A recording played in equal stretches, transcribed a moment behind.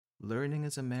Learning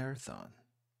is a marathon,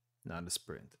 not a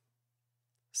sprint.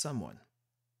 Someone,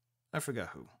 I forgot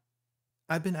who.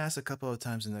 I've been asked a couple of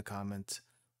times in the comments,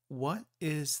 what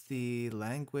is the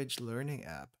language learning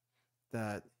app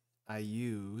that I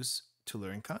use to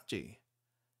learn kanji?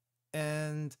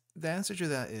 And the answer to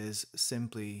that is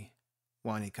simply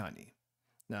wanikani.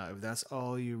 Now, if that's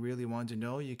all you really want to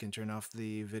know, you can turn off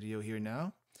the video here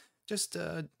now. Just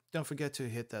don't forget to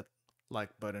hit that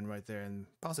like button right there and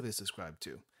possibly subscribe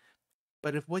too.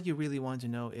 But if what you really want to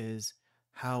know is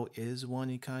how is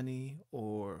wanikani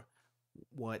or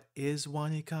what is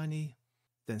wanikani,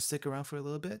 then stick around for a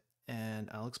little bit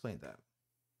and I'll explain that.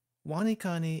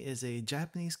 Wanikani is a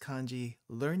Japanese kanji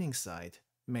learning site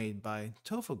made by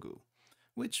Tofugu,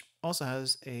 which also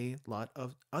has a lot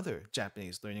of other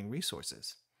Japanese learning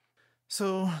resources.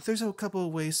 So there's a couple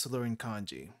of ways to learn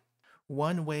kanji.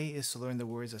 One way is to learn the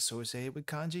words associated with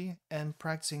kanji and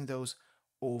practicing those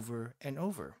over and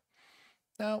over.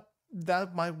 Now,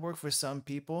 that might work for some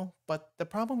people, but the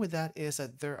problem with that is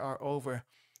that there are over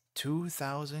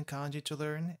 2,000 kanji to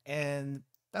learn, and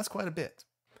that's quite a bit.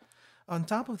 On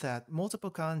top of that, multiple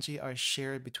kanji are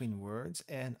shared between words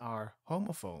and are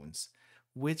homophones,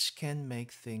 which can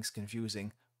make things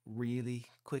confusing really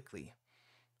quickly.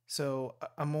 So,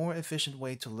 a more efficient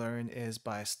way to learn is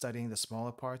by studying the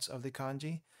smaller parts of the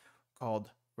kanji, called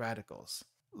radicals.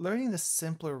 Learning the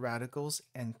simpler radicals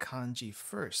and kanji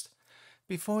first,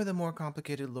 before the more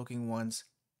complicated looking ones,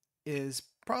 is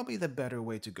probably the better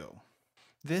way to go.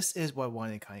 This is what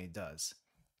wanikani does.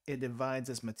 It divides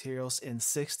its materials in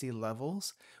 60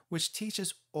 levels, which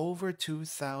teaches over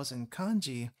 2,000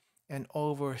 kanji and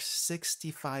over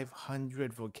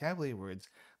 6,500 vocabulary words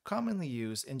commonly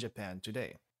used in Japan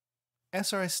today.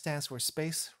 SRS stands for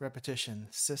Space Repetition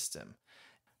System.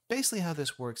 Basically how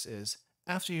this works is,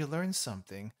 after you learn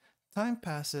something, time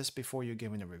passes before you're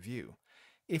given a review.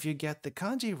 If you get the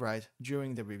kanji right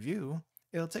during the review,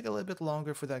 it'll take a little bit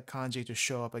longer for that kanji to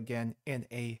show up again in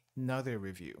another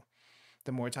review.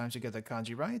 The more times you get the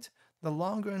kanji right, the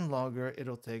longer and longer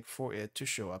it'll take for it to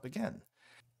show up again.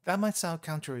 That might sound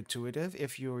counterintuitive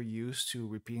if you're used to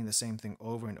repeating the same thing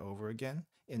over and over again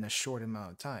in a short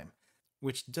amount of time,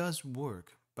 which does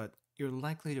work, but you're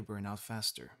likely to burn out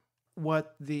faster.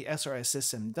 What the SRS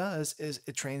system does is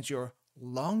it trains your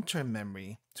long-term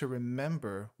memory to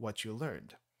remember what you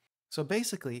learned. So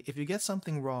basically, if you get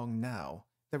something wrong now,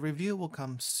 the review will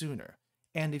come sooner.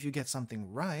 And if you get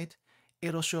something right,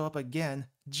 it'll show up again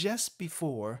just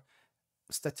before,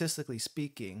 statistically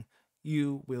speaking,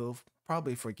 you will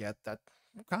probably forget that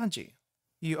kanji.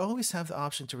 You always have the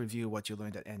option to review what you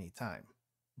learned at any time,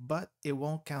 but it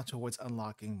won't count towards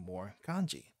unlocking more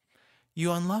kanji.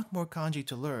 You unlock more kanji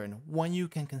to learn when you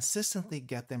can consistently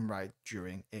get them right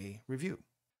during a review.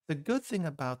 The good thing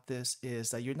about this is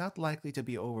that you're not likely to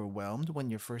be overwhelmed when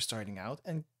you're first starting out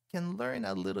and can learn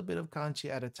a little bit of kanji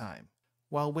at a time.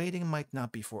 While waiting might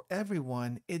not be for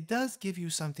everyone, it does give you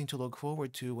something to look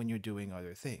forward to when you're doing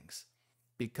other things.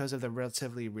 Because of the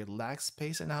relatively relaxed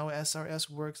pace and how SRS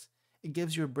works, it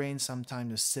gives your brain some time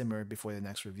to simmer before the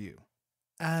next review.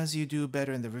 As you do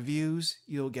better in the reviews,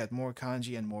 you'll get more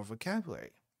kanji and more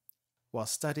vocabulary. While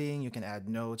studying, you can add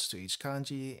notes to each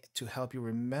kanji to help you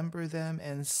remember them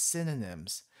and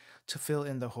synonyms to fill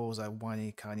in the holes that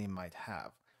wanikani might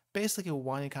have. Basically,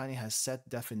 wanikani has set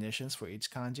definitions for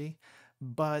each kanji,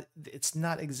 but it's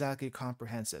not exactly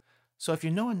comprehensive. So if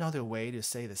you know another way to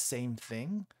say the same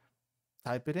thing,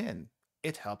 type it in.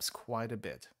 It helps quite a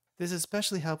bit. This is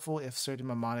especially helpful if certain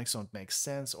mnemonics don't make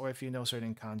sense or if you know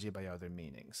certain kanji by other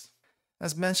meanings.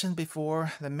 As mentioned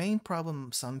before, the main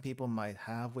problem some people might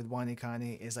have with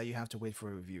wanikani is that you have to wait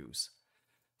for reviews.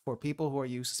 For people who are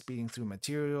used to speeding through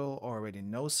material or already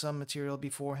know some material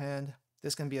beforehand,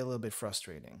 this can be a little bit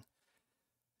frustrating.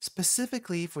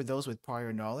 Specifically for those with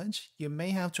prior knowledge, you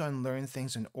may have to unlearn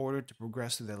things in order to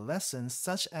progress through the lessons,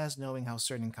 such as knowing how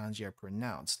certain kanji are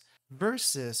pronounced,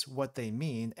 versus what they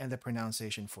mean and the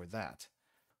pronunciation for that.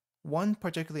 One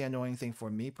particularly annoying thing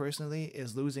for me personally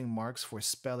is losing marks for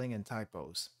spelling and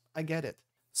typos. I get it.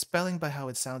 Spelling by how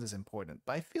it sounds is important,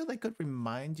 but I feel they could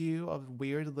remind you of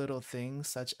weird little things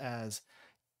such as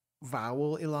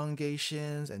vowel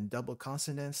elongations and double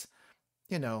consonants,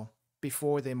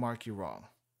 before they mark you wrong.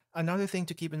 Another thing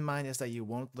to keep in mind is that you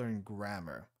won't learn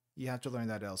grammar. You have to learn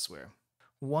that elsewhere.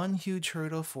 One huge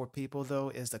hurdle for people, though,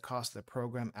 is the cost of the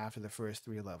program after the first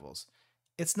 3 levels.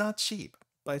 It's not cheap,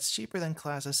 but it's cheaper than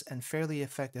classes and fairly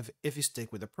effective if you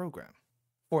stick with the program.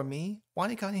 For me,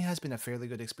 wanikani has been a fairly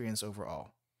good experience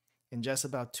overall. In just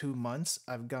about 2 months,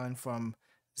 I've gone from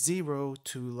 0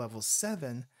 to level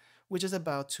 7 which is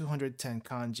about 210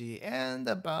 kanji and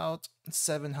about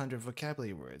 700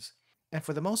 vocabulary words. And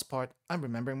for the most part, I'm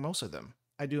remembering most of them.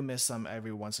 I do miss some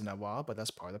every once in a while, but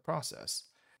that's part of the process.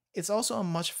 It's also a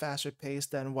much faster pace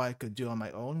than what I could do on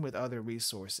my own with other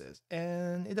resources,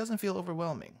 and it doesn't feel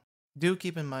overwhelming. Do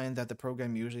keep in mind that the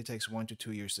program usually takes 1 to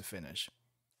 2 years to finish.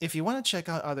 If you want to check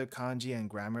out other kanji and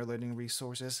grammar learning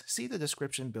resources, see the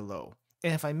description below.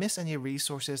 And if I miss any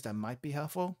resources that might be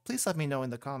helpful, please let me know in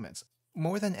the comments.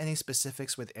 More than any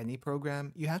specifics with any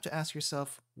program, you have to ask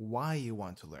yourself why you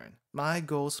want to learn. My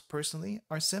goals personally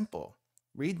are simple: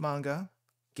 read manga,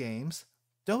 games,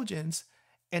 doujins,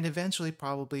 and eventually,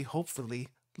 probably, hopefully,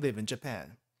 live in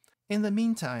Japan. In the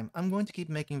meantime, I'm going to keep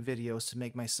making videos to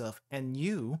make myself and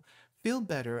you feel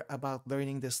better about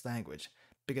learning this language,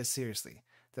 because seriously,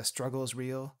 the struggle is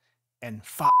real and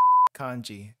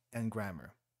kanji and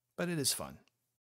grammar. But it is fun.